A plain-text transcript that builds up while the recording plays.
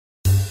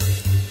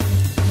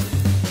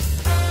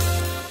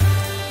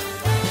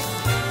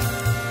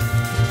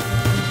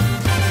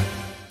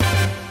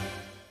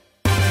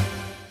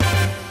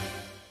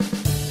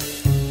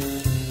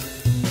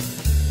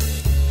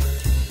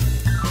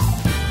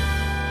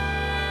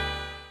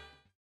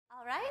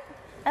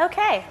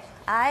Okay,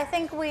 I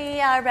think we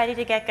are ready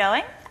to get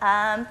going.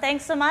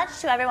 Thanks so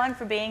much to everyone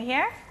for being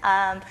here.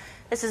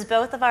 This is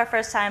both of our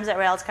first times at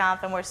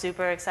RailsConf, and we're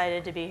super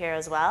excited to be here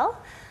as well.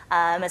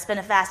 It's been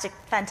a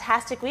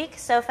fantastic week,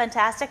 so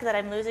fantastic that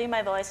I'm losing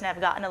my voice and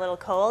I've gotten a little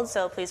cold,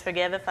 so please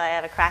forgive if I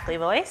have a crackly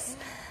voice.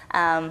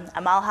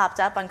 I'm all hopped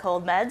up on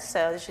cold meds,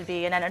 so this should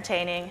be an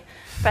entertaining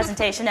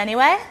presentation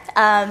anyway.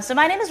 So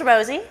my name is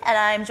Rosie, and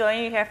I'm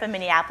joining you here from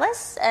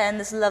Minneapolis, and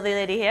this lovely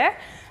lady here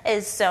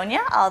is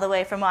Sonja, all the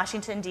way from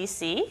Washington,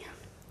 D.C.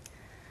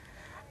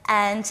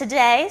 And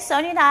today,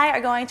 Sonja and I are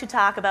going to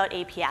talk about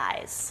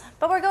APIs,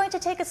 but we're going to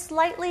take a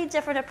slightly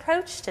different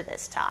approach to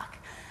this talk.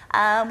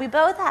 We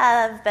both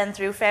have been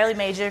through fairly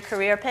major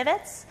career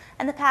pivots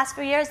in the past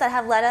few years that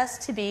have led us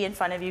to be in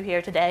front of you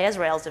here today as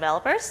Rails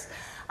developers.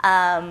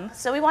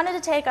 So we wanted to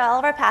take all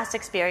of our past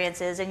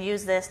experiences and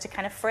use this to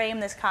kind of frame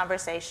this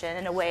conversation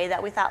in a way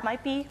that we thought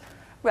might be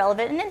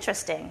relevant and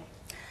interesting.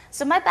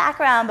 So my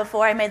background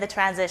before I made the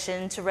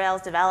transition to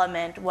Rails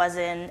development was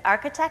in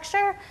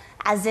architecture,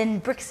 as in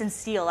bricks and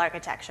steel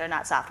architecture,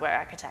 not software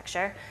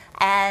architecture,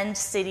 and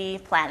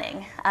city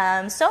planning.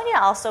 Sonja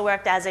also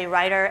worked as a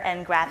writer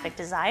and graphic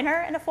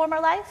designer in a former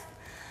life.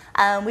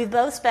 We've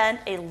both spent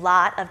a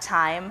lot of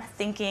time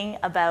thinking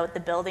about the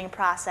building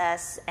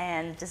process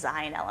and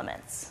design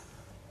elements.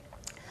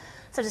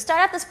 So to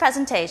start off this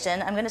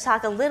presentation, I'm going to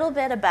talk a little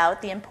bit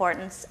about the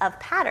importance of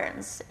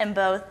patterns in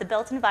both the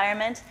built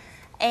environment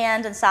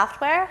and in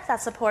software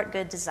that support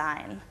good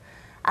design.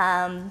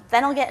 Then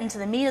I'll get into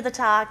the meat of the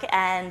talk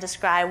and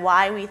describe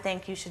why we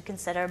think you should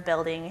consider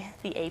building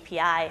the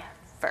API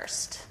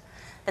first.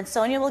 Then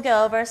Sonja will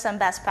go over some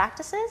best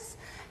practices,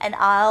 and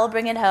I'll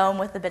bring it home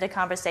with a bit of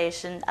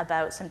conversation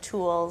about some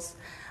tools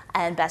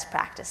and best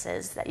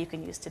practices that you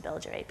can use to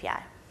build your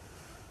API.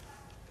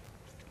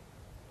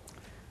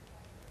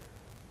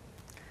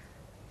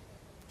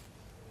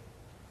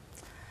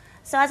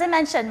 So as I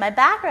mentioned, my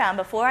background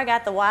before I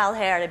got the wild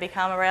hair to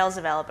become a Rails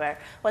developer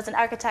was in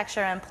architecture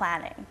and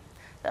planning.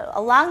 So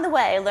along the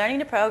way, learning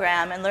to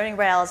program and learning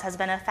Rails has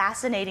been a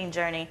fascinating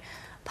journey,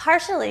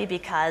 partially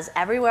because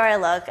everywhere I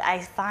look, I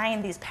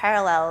find these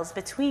parallels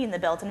between the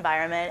built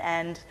environment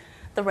and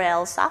the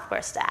Rails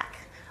software stack.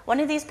 One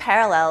of these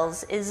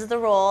parallels is the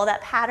role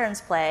that patterns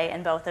play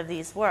in both of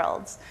these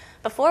worlds.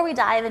 Before we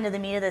dive into the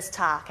meat of this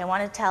talk, I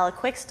want to tell a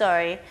quick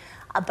story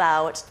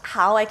about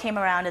how I came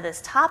around to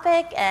this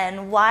topic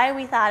and why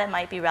we thought it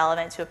might be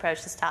relevant to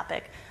approach this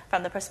topic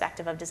from the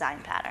perspective of design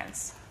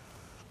patterns.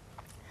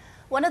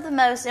 One of the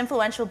most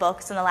influential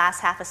books in the last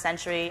half a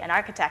century in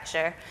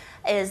architecture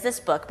is this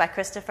book by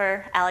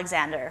Christopher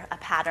Alexander, A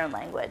Pattern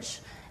Language.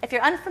 If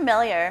you're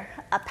unfamiliar,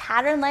 a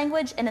pattern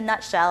language in a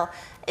nutshell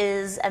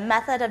is a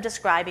method of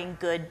describing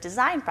good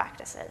design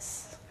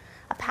practices.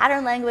 A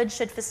pattern language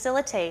should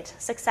facilitate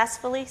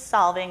successfully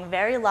solving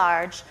very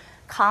large,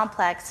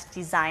 complex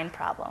design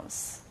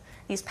problems.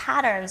 These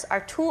patterns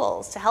are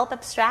tools to help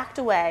abstract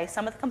away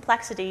some of the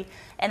complexity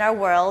in our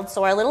world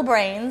so our little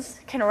brains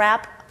can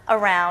wrap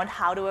around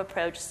how to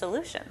approach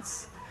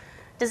solutions.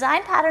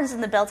 Design patterns in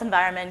the built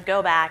environment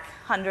go back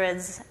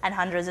hundreds and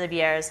hundreds of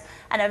years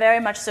and are very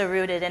much so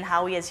rooted in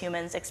how we as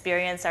humans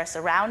experience our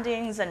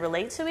surroundings and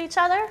relate to each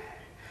other.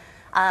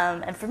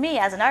 And for me,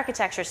 as an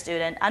architecture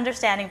student,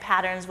 understanding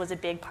patterns was a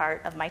big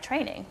part of my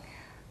training.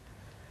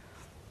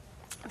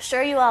 I'm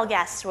sure you all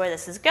guessed where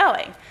this is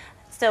going.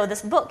 So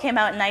this book came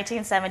out in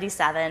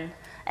 1977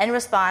 in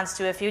response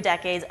to a few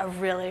decades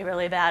of really,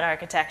 really bad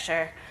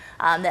architecture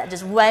that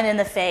just went in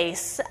the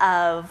face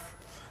of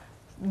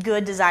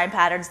good design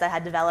patterns that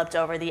had developed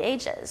over the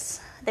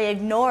ages. They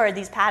ignored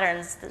these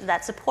patterns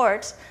that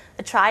support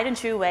the tried and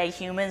true way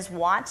humans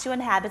want to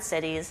inhabit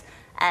cities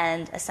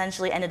and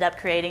essentially ended up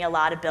creating a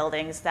lot of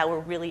buildings that were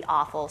really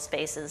awful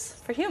spaces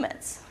for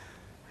humans.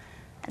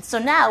 And so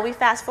now we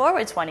fast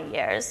forward 20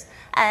 years,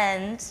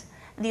 and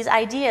these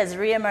ideas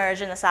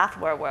reemerge in the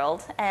software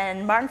world.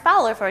 And Martin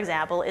Fowler, for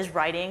example, is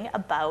writing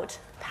about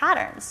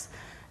patterns.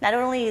 Not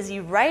only is he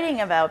writing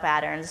about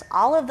patterns,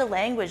 all of the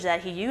language that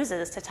he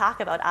uses to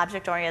talk about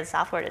object-oriented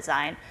software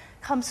design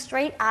comes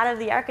straight out of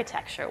the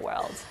architecture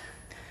world.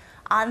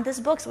 On this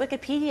book's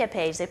Wikipedia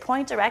page, they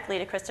point directly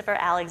to Christopher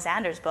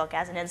Alexander's book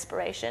as an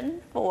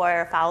inspiration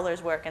for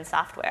Fowler's work in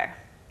software.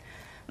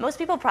 Most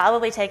people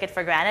probably take it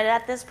for granted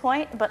at this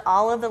point, but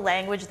all of the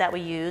language that we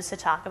use to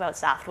talk about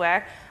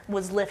software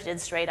was lifted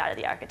straight out of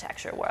the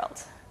architecture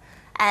world.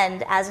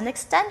 And as an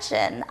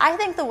extension, I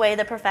think the way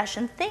the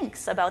profession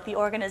thinks about the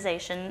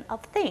organization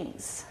of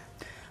things.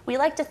 We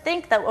like to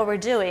think that what we're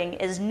doing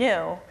is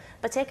new,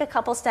 but take a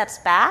couple steps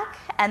back,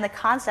 and the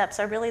concepts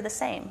are really the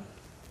same.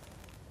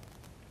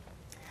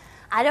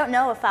 I don't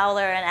know if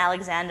Fowler and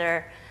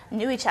Alexander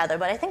knew each other,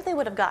 but I think they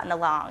would have gotten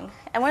along.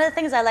 And one of the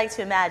things I like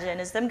to imagine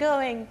is them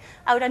going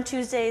out on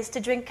Tuesdays to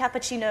drink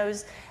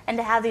cappuccinos and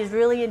to have these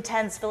really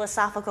intense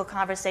philosophical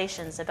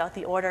conversations about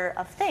the order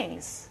of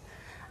things.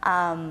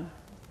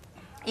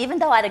 Even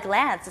though at a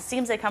glance it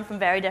seems they come from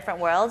very different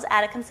worlds,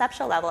 at a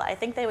conceptual level, I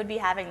think they would be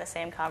having the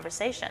same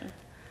conversation.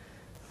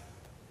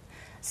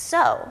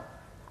 So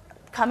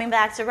coming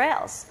back to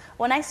Rails,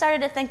 when I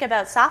started to think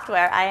about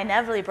software, I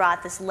inevitably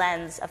brought this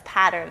lens of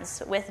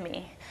patterns with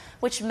me,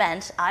 which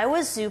meant I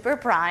was super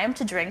primed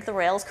to drink the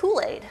Rails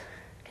Kool-Aid.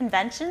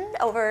 Convention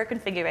over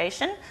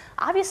configuration,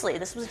 obviously,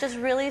 this was just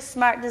really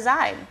smart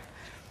design.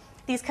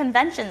 These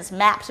conventions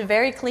mapped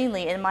very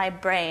cleanly in my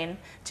brain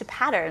to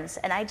patterns,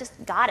 and I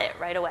just got it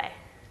right away.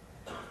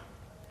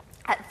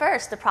 At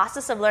first, the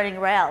process of learning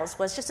Rails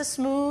was just a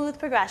smooth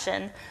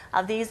progression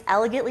of these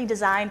elegantly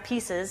designed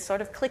pieces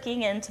sort of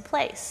clicking into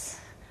place.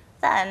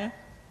 Then,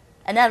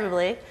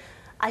 inevitably,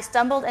 I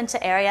stumbled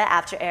into area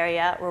after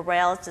area where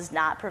Rails does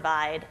not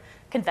provide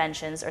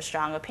conventions or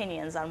strong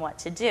opinions on what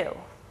to do.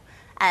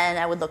 And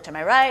I would look to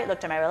my right, look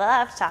to my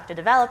left, talk to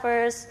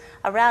developers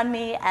around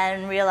me,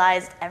 and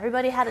realize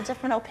everybody had a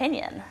different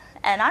opinion.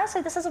 And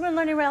honestly, this is when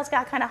learning Rails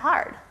got kind of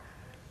hard.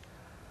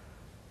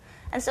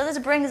 And so this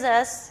brings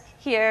us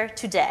here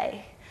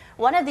today.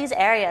 One of these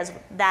areas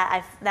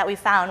that we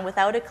found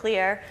without a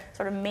clear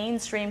sort of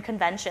mainstream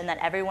convention that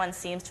everyone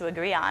seems to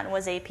agree on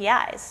was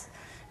APIs.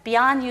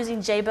 Beyond using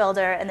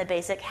JBuilder and the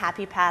basic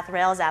Happy Path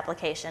Rails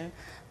application,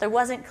 there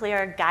wasn't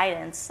clear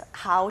guidance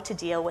how to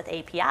deal with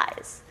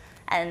APIs.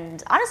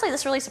 And honestly,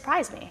 this really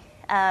surprised me.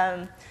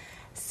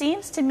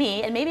 Seems to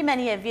me, and maybe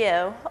many of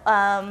you,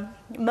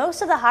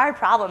 most of the hard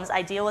problems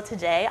I deal with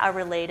today are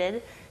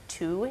related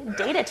to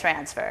data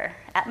transfer.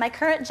 At my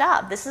current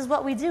job, this is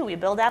what we do. We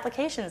build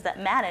applications that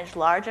manage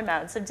large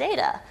amounts of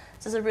data.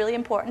 This is a really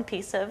important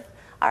piece of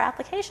our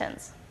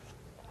applications.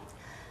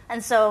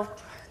 And so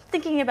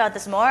thinking about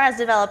this more as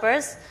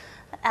developers,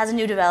 as a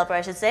new developer,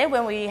 I should say,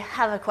 when we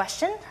have a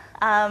question,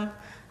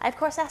 I, of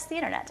course, asked the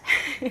internet.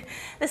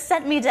 This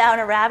sent me down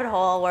a rabbit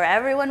hole where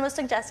everyone was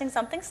suggesting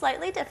something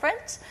slightly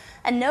different,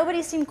 and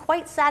nobody seemed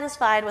quite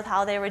satisfied with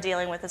how they were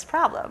dealing with this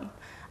problem.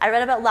 I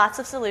read about lots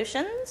of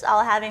solutions,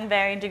 all having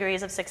varying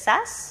degrees of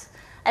success.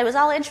 It was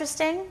all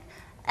interesting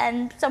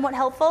and somewhat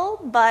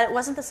helpful, but it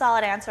wasn't the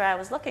solid answer I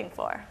was looking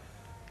for.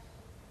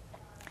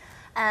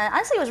 And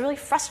honestly, it was really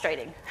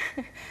frustrating.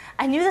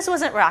 I knew this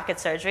wasn't rocket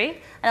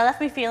surgery, and it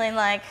left me feeling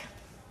like,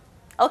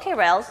 okay,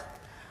 Rails,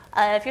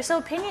 if you're so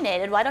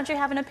opinionated, why don't you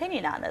have an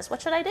opinion on this?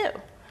 What should I do?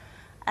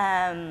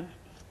 And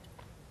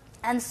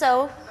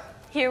so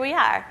here we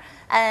are.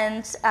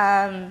 And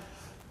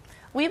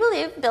we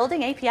believe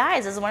building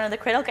APIs is one of the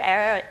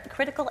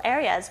critical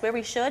areas where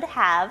we should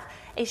have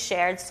a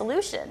shared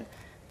solution,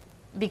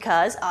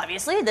 because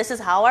obviously this is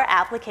how our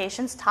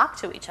applications talk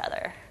to each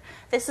other.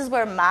 This is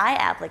where my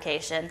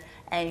application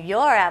and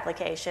your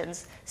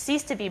applications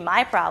cease to be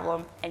my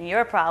problem and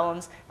your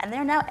problems, and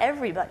they're now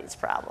everybody's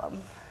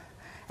problem,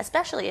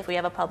 especially if we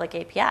have a public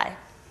API.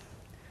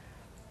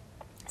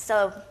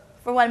 So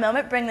for one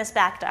moment, bring this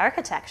back to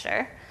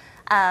architecture.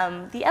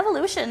 The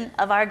evolution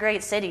of our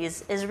great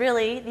cities is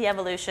really the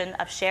evolution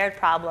of shared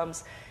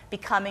problems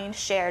becoming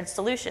shared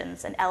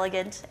solutions in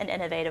elegant and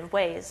innovative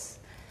ways.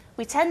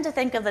 We tend to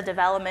think of the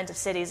development of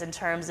cities in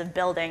terms of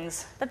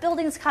buildings, but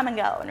buildings come and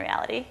go in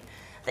reality.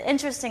 The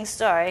interesting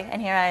story,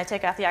 and here I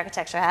take off the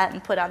architecture hat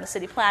and put on the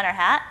city planner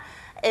hat,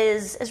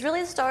 is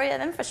really the story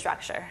of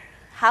infrastructure.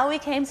 How we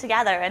came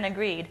together and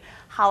agreed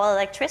how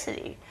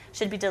electricity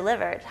should be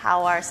delivered,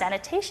 how our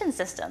sanitation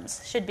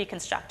systems should be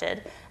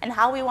constructed, and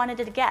how we wanted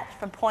to get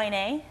from point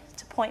A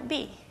to point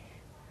B.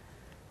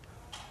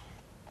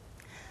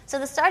 So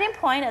the starting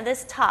point of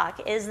this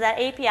talk is that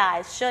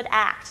APIs should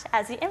act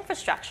as the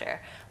infrastructure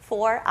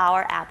for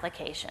our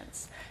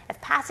applications. If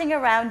passing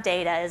around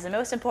data is the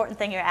most important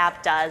thing your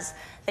app does,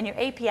 then your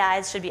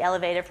APIs should be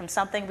elevated from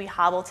something we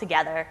hobble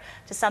together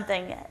to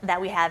something that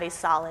we have a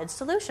solid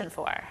solution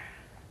for.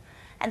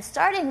 And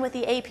starting with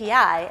the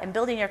API and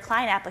building your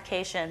client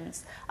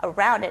applications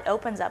around it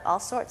opens up all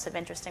sorts of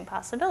interesting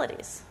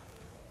possibilities.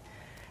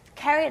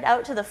 Carry it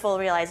out to the full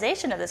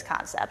realization of this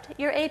concept,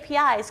 your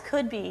APIs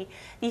could be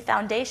the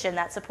foundation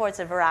that supports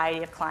a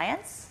variety of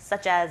clients,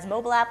 such as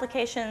mobile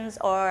applications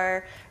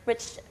or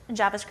rich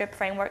JavaScript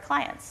framework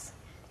clients.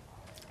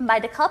 By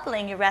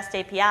decoupling your REST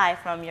API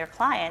from your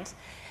client,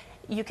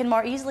 you can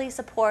more easily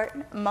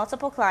support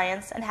multiple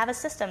clients and have a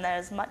system that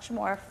is much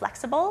more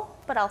flexible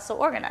but also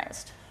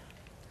organized.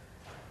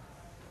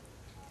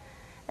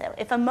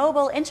 If a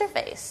mobile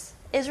interface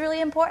is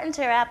really important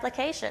to your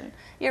application,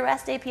 your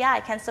REST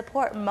API can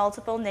support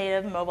multiple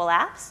native mobile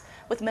apps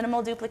with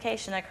minimal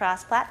duplication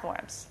across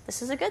platforms.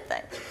 This is a good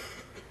thing.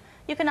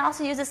 You can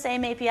also use the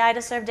same API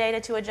to serve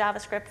data to a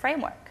JavaScript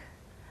framework,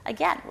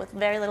 again, with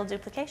very little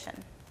duplication.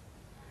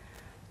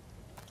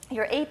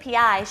 Your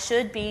API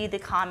should be the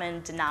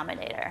common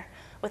denominator.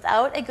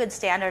 Without a good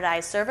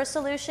standardized server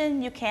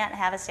solution, you can't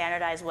have a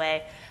standardized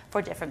way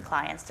for different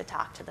clients to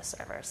talk to the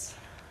servers.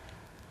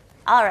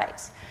 All right,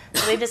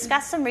 so we've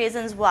discussed some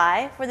reasons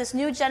why, for this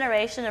new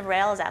generation of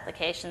Rails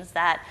applications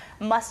that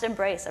must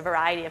embrace a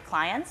variety of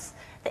clients,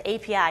 the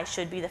API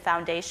should be the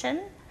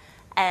foundation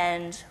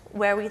and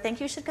where we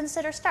think you should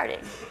consider starting.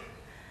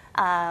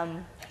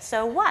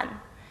 So 1,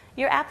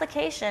 your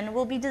application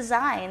will be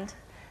designed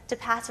to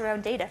pass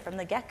around data from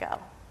the get-go.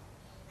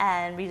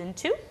 And reason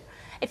 2,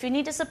 if you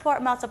need to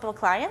support multiple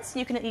clients,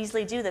 you can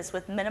easily do this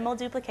with minimal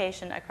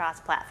duplication across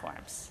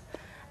platforms.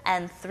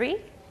 And 3,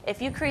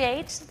 if you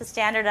create the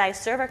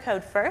standardized server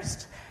code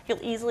first,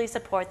 you'll easily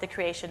support the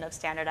creation of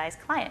standardized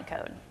client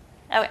code.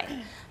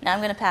 Okay, now I'm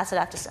going to pass it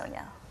off to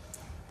Sonja.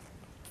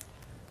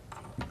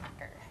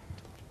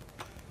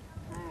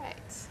 All right.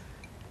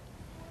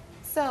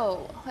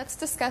 So let's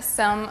discuss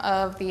some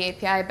of the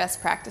API best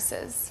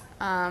practices.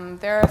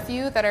 There are a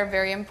few that are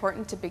very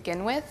important to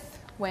begin with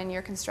when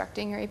you're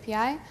constructing your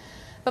API.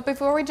 But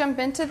before we jump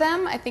into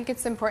them, I think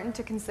it's important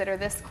to consider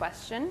this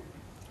question.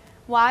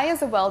 Why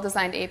is a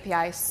well-designed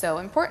API so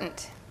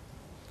important?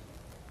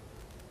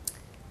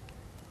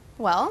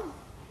 Well,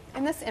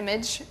 in this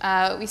image,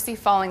 we see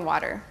falling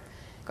water.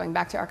 Going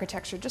back to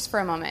architecture just for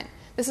a moment.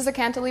 This is a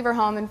cantilever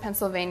home in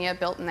Pennsylvania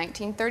built in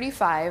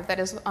 1935 that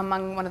is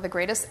among one of the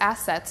greatest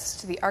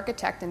assets to the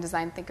architect and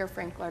design thinker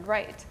Frank Lloyd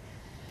Wright.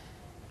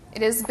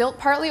 It is built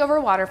partly over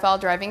a waterfall,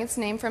 deriving its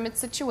name from its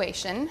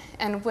situation,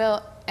 and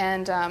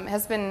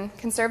has been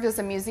conserved as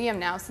a museum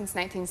now since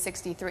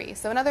 1963.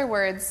 So in other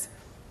words,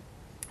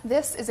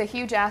 this is a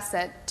huge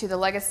asset to the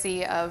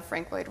legacy of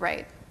Frank Lloyd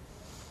Wright.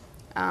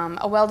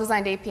 A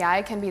well-designed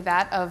API can be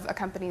that of a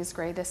company's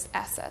greatest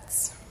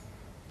assets.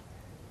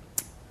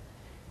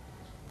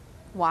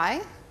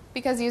 Why?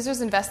 Because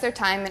users invest their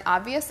time in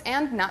obvious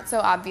and not so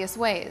obvious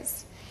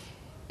ways.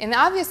 In the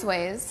obvious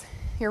ways,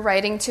 you're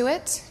writing to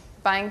it,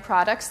 buying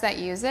products that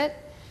use it.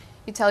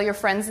 You tell your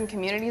friends and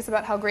communities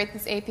about how great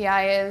this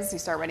API is. You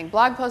start writing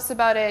blog posts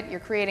about it. You're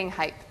creating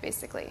hype,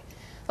 basically.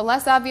 The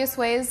less obvious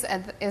ways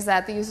is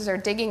that the users are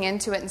digging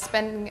into it and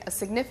spending a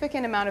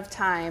significant amount of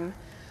time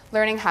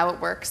learning how it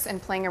works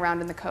and playing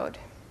around in the code.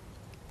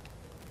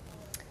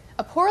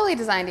 A poorly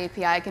designed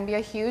API can be a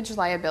huge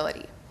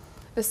liability.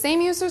 The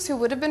same users who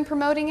would have been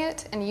promoting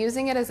it and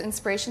using it as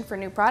inspiration for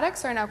new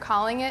products are now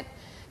calling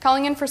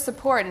in for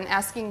support and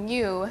asking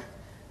you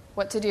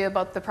what to do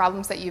about the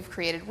problems that you've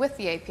created with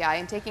the API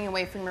and taking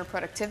away from your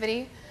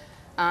productivity.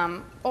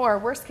 Or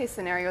worst case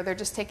scenario, they're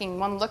just taking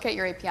one look at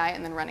your API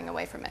and then running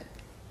away from it.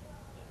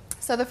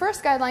 So the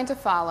first guideline to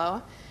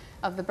follow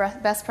of the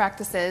best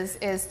practices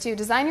is to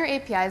design your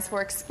APIs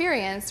for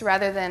experience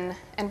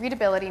and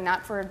readability,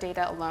 not for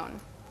data alone.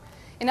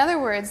 In other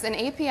words, an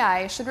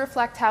API should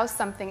reflect how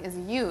something is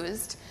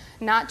used,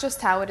 not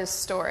just how it is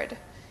stored.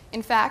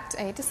 In fact,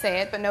 I hate to say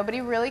it, but nobody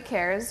really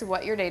cares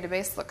what your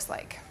database looks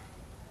like.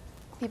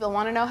 People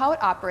want to know how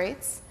it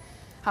operates,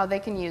 how they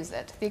can use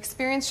it. The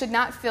experience should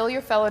not fill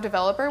your fellow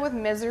developer with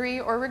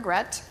misery or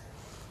regret.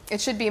 It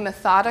should be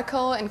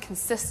methodical and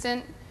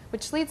consistent,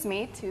 which leads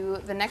me to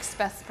the next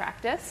best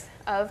practice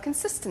of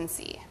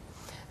consistency.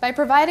 By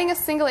providing a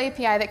single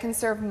API that can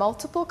serve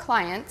multiple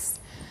clients,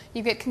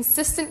 you get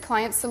consistent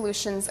client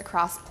solutions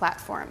across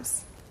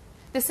platforms.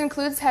 This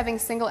includes having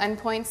single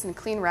endpoints and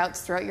clean routes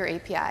throughout your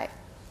API.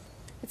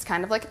 It's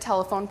kind of like a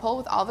telephone pole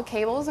with all the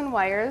cables and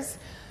wires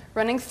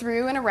running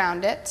through and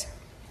around it.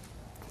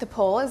 The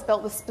pole is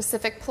built with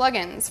specific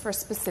plugins for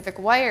specific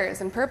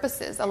wires and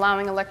purposes,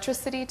 allowing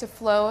electricity to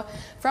flow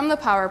from the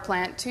power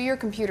plant to your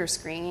computer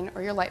screen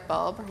or your light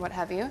bulb or what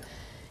have you.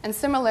 And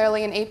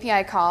similarly, an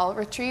API call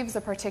retrieves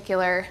a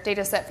particular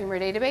data set from your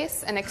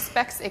database and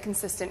expects a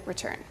consistent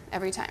return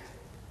every time.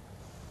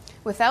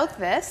 Without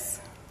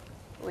this,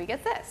 we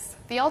get this,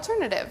 the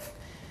alternative.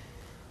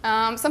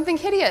 Something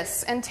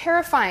hideous and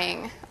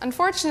terrifying.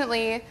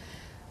 Unfortunately,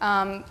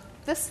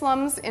 this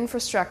slum's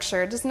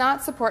infrastructure does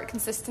not support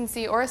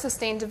consistency or a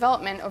sustained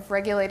development of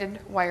regulated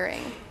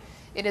wiring.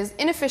 It is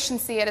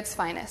inefficiency at its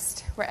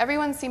finest, where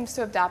everyone seems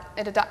to have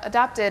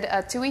adopted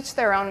a to each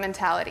their own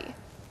mentality.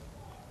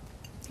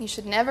 You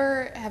should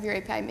never have your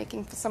API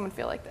making someone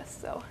feel like this,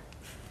 so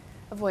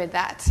avoid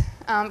that.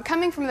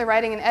 Coming from the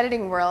writing and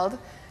editing world,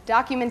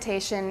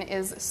 documentation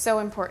is so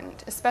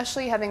important,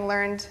 especially having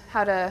learned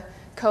how to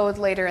code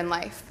later in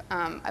life.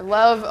 I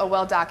love a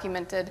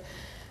well-documented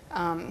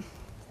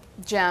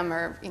gem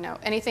or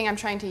anything I'm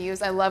trying to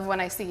use. I love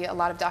when I see a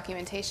lot of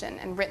documentation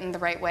and written the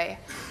right way.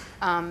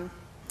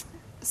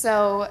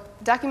 So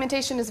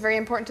documentation is very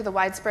important to the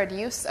widespread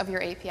use of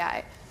your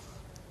API,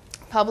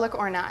 public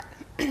or not.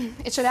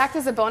 It should act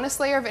as a bonus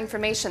layer of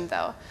information,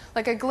 though,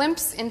 like a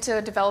glimpse into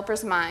a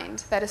developer's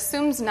mind that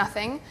assumes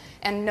nothing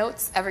and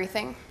notes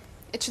everything.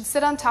 It should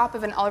sit on top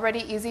of an already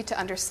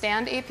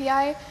easy-to-understand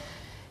API.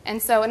 And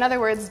so, in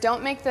other words,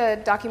 don't make the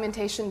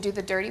documentation do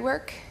the dirty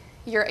work.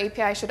 Your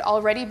API should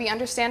already be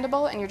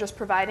understandable, and you're just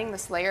providing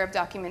this layer of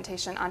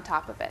documentation on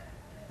top of it.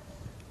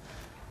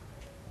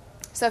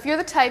 So if you're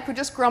the type who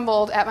just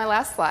grumbled at my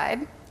last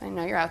slide, I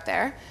know you're out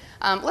there,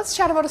 let's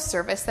chat about a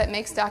service that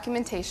makes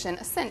documentation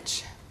a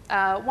cinch.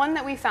 One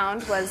that we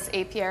found was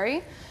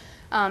Apiary.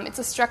 It's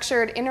a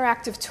structured,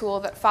 interactive tool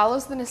that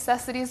follows the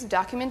necessities of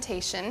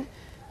documentation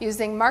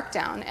using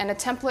Markdown and a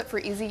template for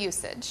easy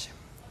usage.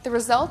 The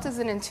result is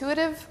an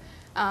intuitive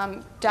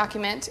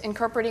document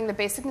incorporating the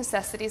basic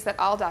necessities that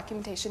all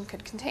documentation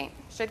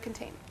should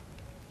contain.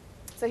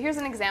 So here's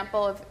an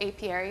example of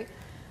Apiary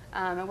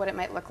and what it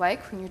might look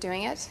like when you're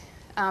doing it.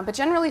 But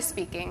generally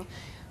speaking,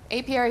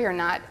 Apiary or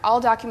not,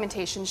 all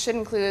documentation should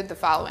include the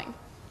following: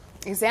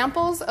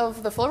 examples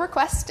of the full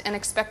request and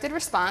expected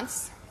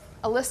response,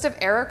 a list of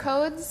error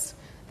codes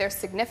their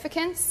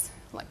significance,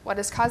 like what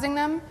is causing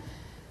them,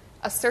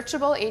 a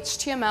searchable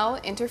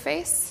HTML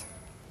interface,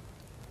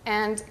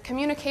 and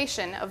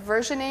communication of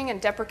versioning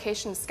and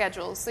deprecation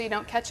schedules so you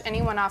don't catch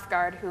anyone off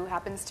guard who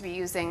happens to be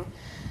using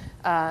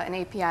an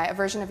API, a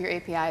version of your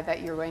API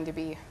that you're going to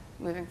be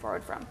moving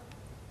forward from.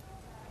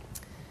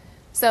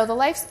 So the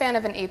lifespan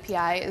of an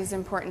API is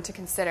important to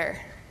consider.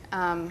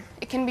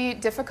 It can be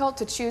difficult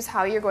to choose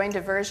how you're going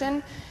to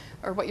version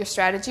or what your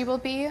strategy will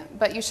be,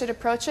 but you should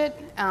approach it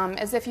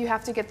as if you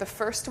have to get the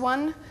first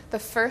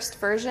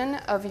version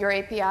of your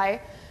API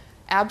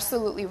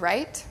absolutely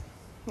right.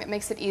 It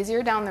makes it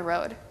easier down the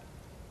road.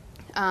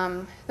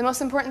 The most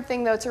important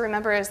thing, though, to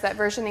remember is that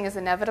versioning is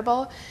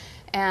inevitable,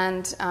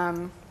 and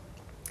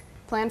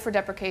plan for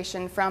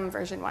deprecation from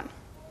version 1.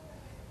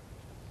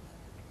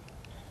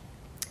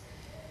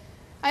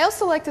 I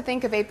also like to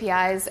think of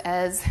APIs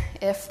as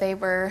if they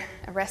were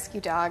a rescue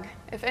dog.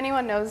 If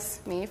anyone knows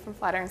me from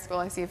Flatiron School,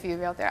 I see a few of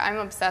you out there, I'm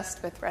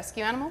obsessed with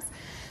rescue animals,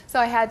 so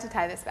I had to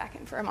tie this back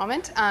in for a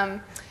moment.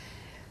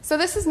 So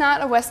this is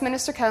not a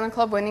Westminster Kennel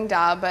Club winning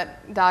dog,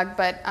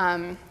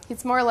 but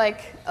he's more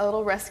like a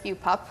little rescue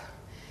pup.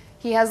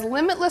 He has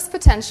limitless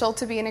potential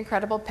to be an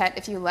incredible pet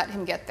if you let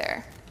him get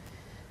there.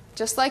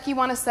 Just like you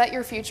want to set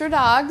your future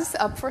dogs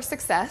up for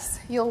success,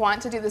 you'll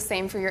want to do the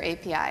same for your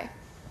API.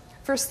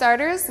 For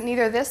starters,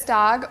 neither this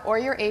dog or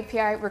your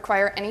API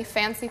require any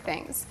fancy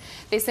things.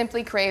 They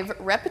simply crave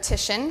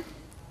repetition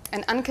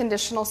and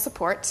unconditional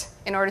support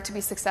in order to be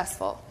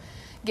successful.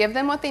 Give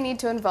them what they need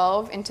to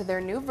evolve into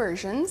their new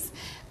versions,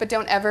 but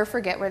don't ever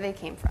forget where they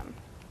came from.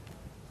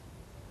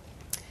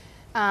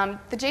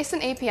 The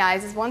JSON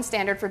APIs is one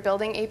standard for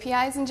building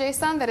APIs in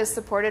JSON that is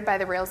supported by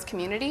the Rails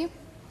community.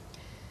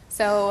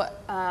 So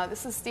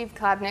this is Steve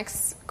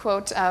Klabnik's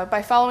quote,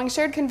 by following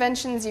shared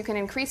conventions, you can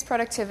increase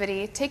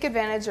productivity, take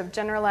advantage of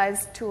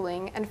generalized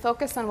tooling, and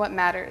focus on what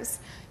matters,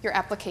 your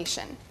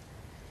application.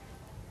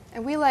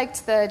 And we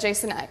liked the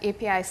JSON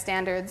API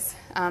standards,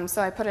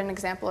 so I put an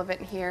example of it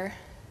in here.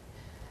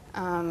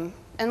 And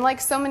like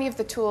so many of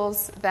the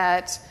tools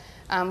that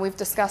we've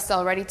discussed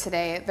already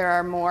today, there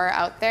are more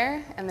out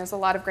there, and there's a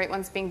lot of great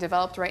ones being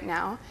developed right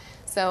now.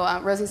 So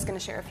Rosie's going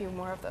to share a few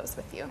more of those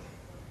with you.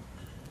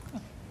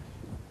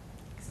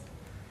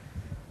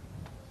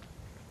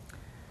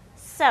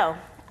 So,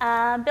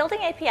 building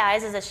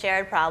APIs is a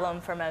shared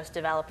problem for most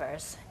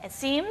developers. It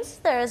seems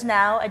there is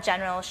now a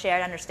general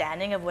shared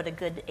understanding of what a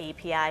good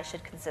API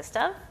should consist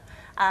of.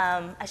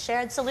 A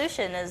shared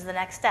solution is the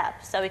next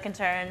step, so we can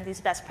turn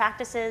these best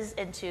practices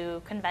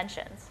into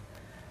conventions.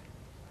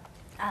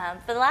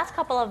 For the last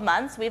couple of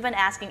months, we've been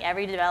asking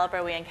every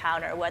developer we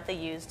encounter what they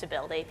use to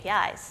build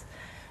APIs.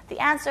 The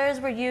answers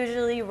were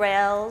usually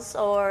Rails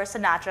or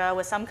Sinatra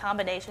with some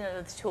combination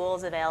of the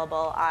tools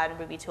available on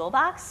Ruby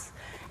Toolbox,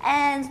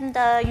 and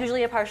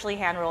usually a partially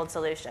hand-rolled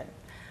solution.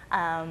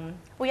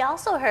 We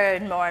also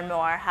heard more and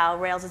more how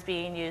Rails is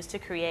being used to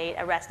create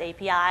a REST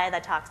API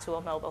that talks to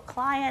a mobile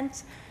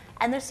client,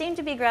 and there seemed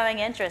to be growing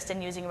interest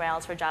in using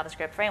Rails for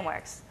JavaScript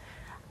frameworks.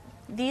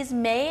 These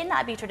may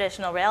not be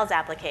traditional Rails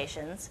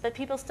applications, but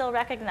people still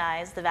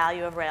recognize the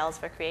value of Rails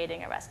for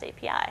creating a REST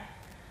API.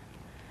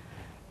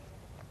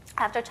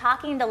 After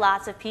talking to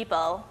lots of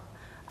people,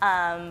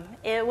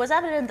 it was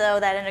evident, though,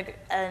 that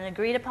an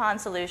agreed-upon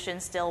solution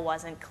still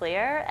wasn't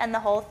clear, and the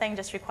whole thing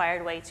just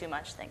required way too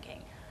much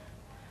thinking.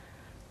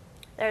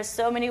 There's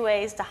so many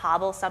ways to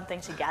hobble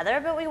something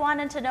together, but we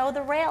wanted to know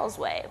the Rails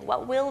way.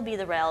 What will be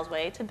the Rails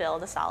way to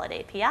build a solid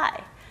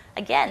API?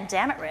 Again,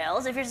 damn it,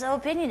 Rails, if you're so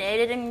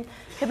opinionated and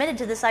committed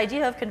to this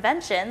idea of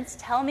conventions,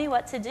 tell me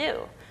what to do.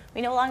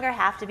 We no longer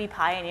have to be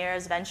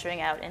pioneers venturing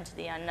out into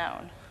the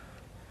unknown.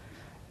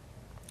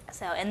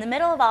 So in the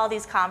middle of all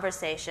these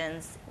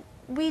conversations,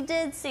 we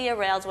did see a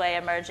Rails way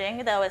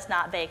emerging, though it's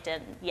not baked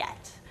in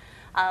yet.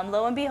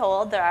 Lo and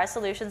behold, there are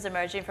solutions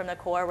emerging from the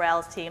core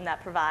Rails team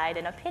that provide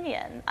an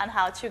opinion on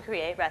how to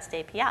create REST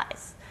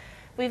APIs.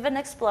 We've been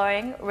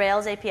exploring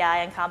Rails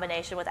API in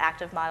combination with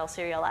Active Model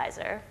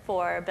Serializer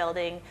for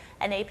building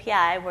an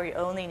API where you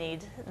only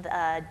need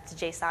the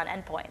JSON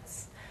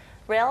endpoints.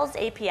 Rails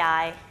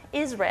API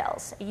is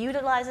Rails. It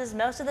utilizes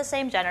most of the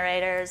same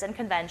generators and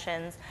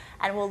conventions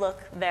and will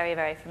look very,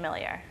 very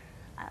familiar.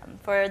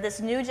 For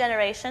this new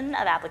generation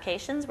of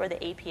applications where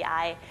the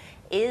API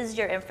is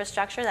your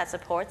infrastructure that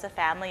supports a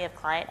family of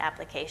client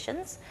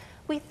applications,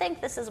 we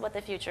think this is what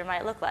the future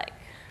might look like.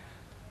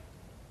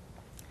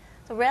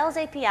 So Rails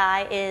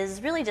API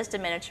is really just a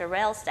miniature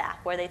Rails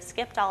stack where they've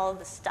skipped all of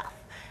the stuff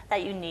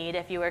that you need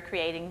if you were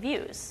creating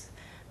views,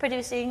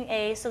 producing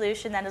a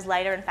solution that is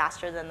lighter and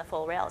faster than the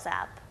full Rails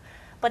app.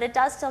 But it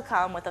does still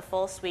come with a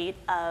full suite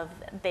of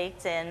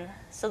baked-in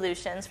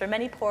solutions for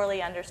many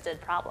poorly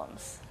understood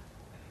problems.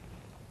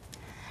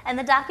 In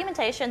the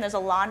documentation, there's a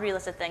laundry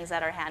list of things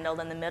that are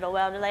handled in the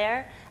middleware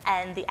layer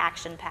and the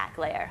action pack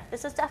layer.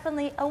 This is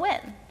definitely a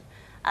win.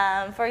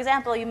 For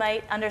example, you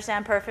might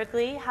understand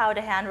perfectly how to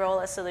hand-roll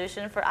a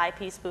solution for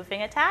IP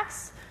spoofing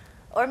attacks,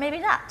 or maybe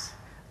not.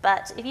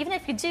 But even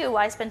if you do,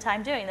 why spend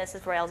time doing this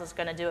if Rails is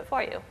going to do it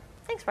for you?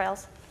 Thanks,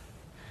 Rails.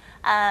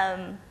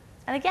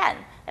 And again,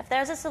 if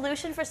there's a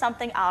solution for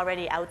something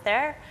already out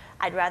there,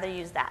 I'd rather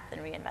use that than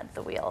reinvent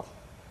the wheel.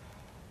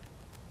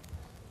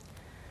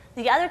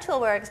 The other tool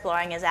we're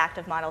exploring is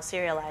active model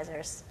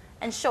serializers.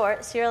 In short,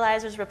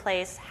 serializers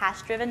replace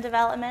hash-driven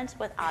development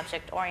with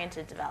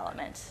object-oriented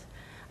development.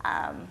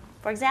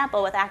 For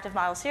example, with active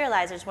model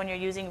serializers, when you're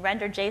using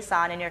rendered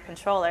JSON in your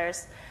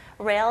controllers,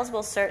 Rails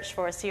will search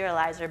for a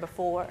serializer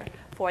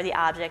for the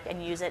object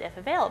and use it if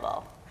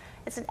available.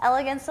 It's an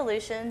elegant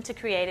solution to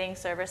creating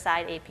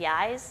server-side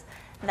APIs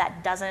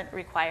that doesn't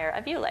require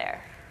a view layer.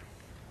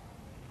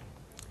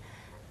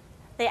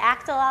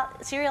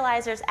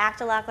 Serializers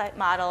act a lot like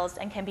models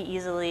and can be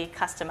easily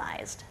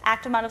customized.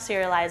 Active model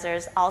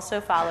serializers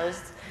also follows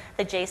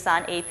the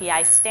JSON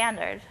API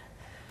standard.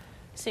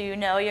 So you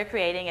know you're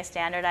creating a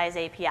standardized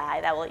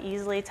API that will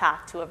easily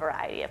talk to a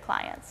variety of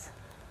clients.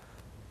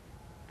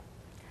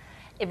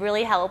 It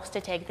really helps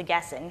to take the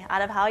guessing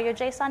out of how your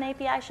JSON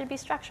API should be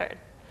structured.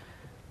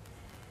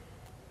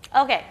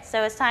 Okay,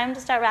 so it's time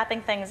to start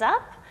wrapping things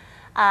up.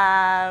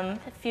 A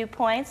few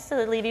points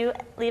to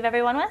leave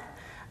everyone with.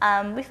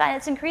 We find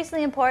it's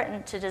increasingly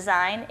important to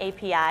design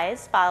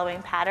APIs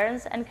following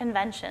patterns and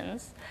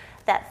conventions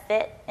that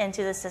fit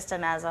into the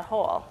system as a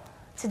whole.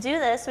 To do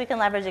this, we can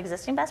leverage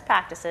existing best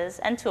practices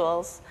and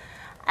tools,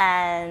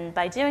 and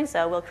by doing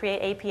so, we'll create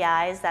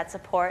APIs that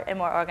support a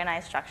more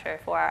organized structure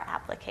for our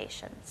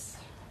applications.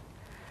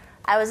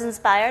 I was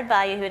inspired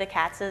by Yehuda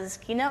Katz's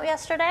keynote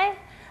yesterday,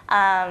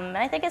 and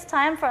I think it's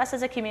time for us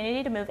as a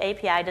community to move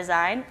API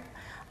design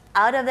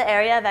out of the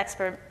area of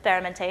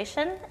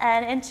experimentation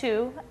and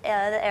into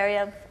the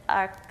area of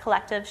our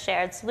collective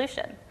shared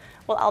solution.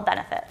 We'll all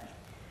benefit.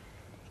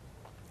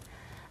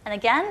 And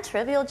again,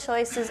 trivial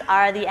choices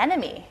are the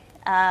enemy.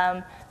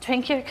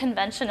 Drink your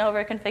convention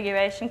over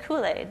configuration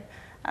Kool-Aid,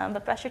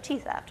 but brush your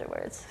teeth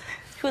afterwards.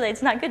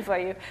 Kool-Aid's not good for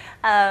you.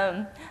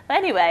 But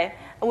anyway,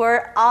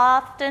 we're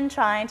often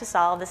trying to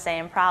solve the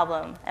same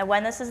problem. And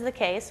when this is the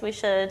case, we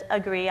should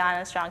agree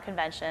on a strong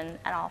convention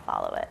and all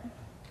follow it.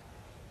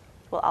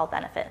 We'll all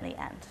benefit in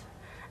the end.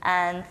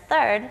 And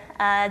third,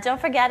 don't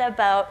forget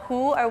about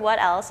who or what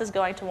else is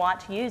going to want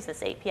to use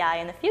this API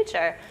in the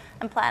future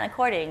and plan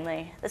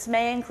accordingly. This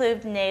may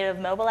include native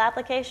mobile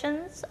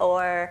applications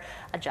or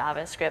a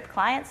JavaScript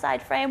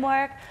client-side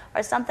framework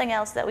or something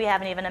else that we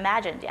haven't even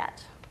imagined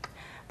yet.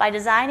 By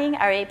designing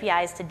our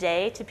APIs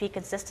today to be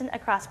consistent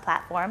across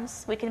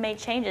platforms, we can make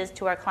changes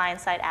to our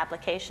client-side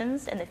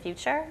applications in the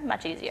future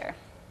much easier.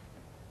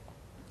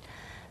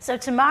 So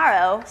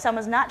tomorrow,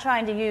 someone's not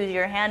trying to use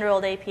your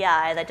hand-rolled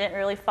API that didn't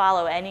really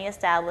follow any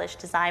established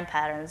design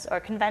patterns or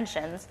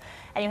conventions,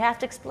 and you have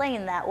to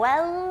explain that,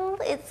 well,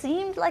 it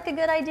seemed like a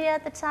good idea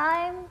at the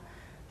time.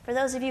 For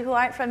those of you who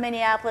aren't from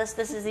Minneapolis,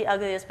 this is the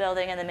ugliest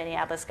building in the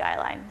Minneapolis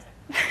skyline.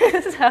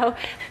 So,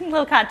 a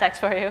little context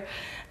for you.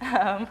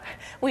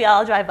 We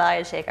all drive by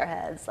and shake our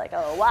heads, like,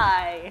 oh,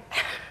 why?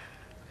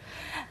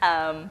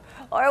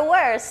 Or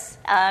worse,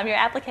 your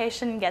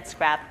application gets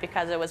scrapped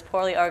because it was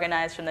poorly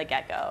organized from the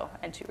get-go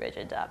and too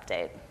rigid to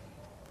update.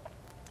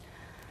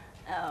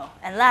 Oh,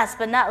 and last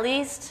but not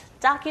least,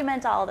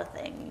 document all the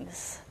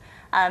things.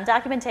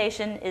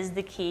 Documentation is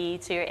the key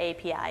to your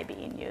API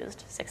being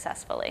used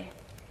successfully.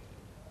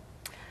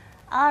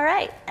 All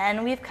right,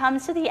 and we've come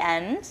to the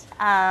end.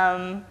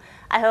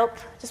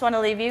 Just want to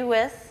leave you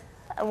with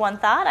one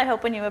thought. I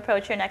hope when you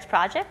approach your next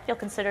project, you'll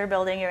consider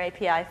building your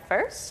API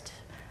first.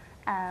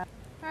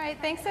 All right,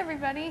 thanks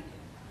everybody.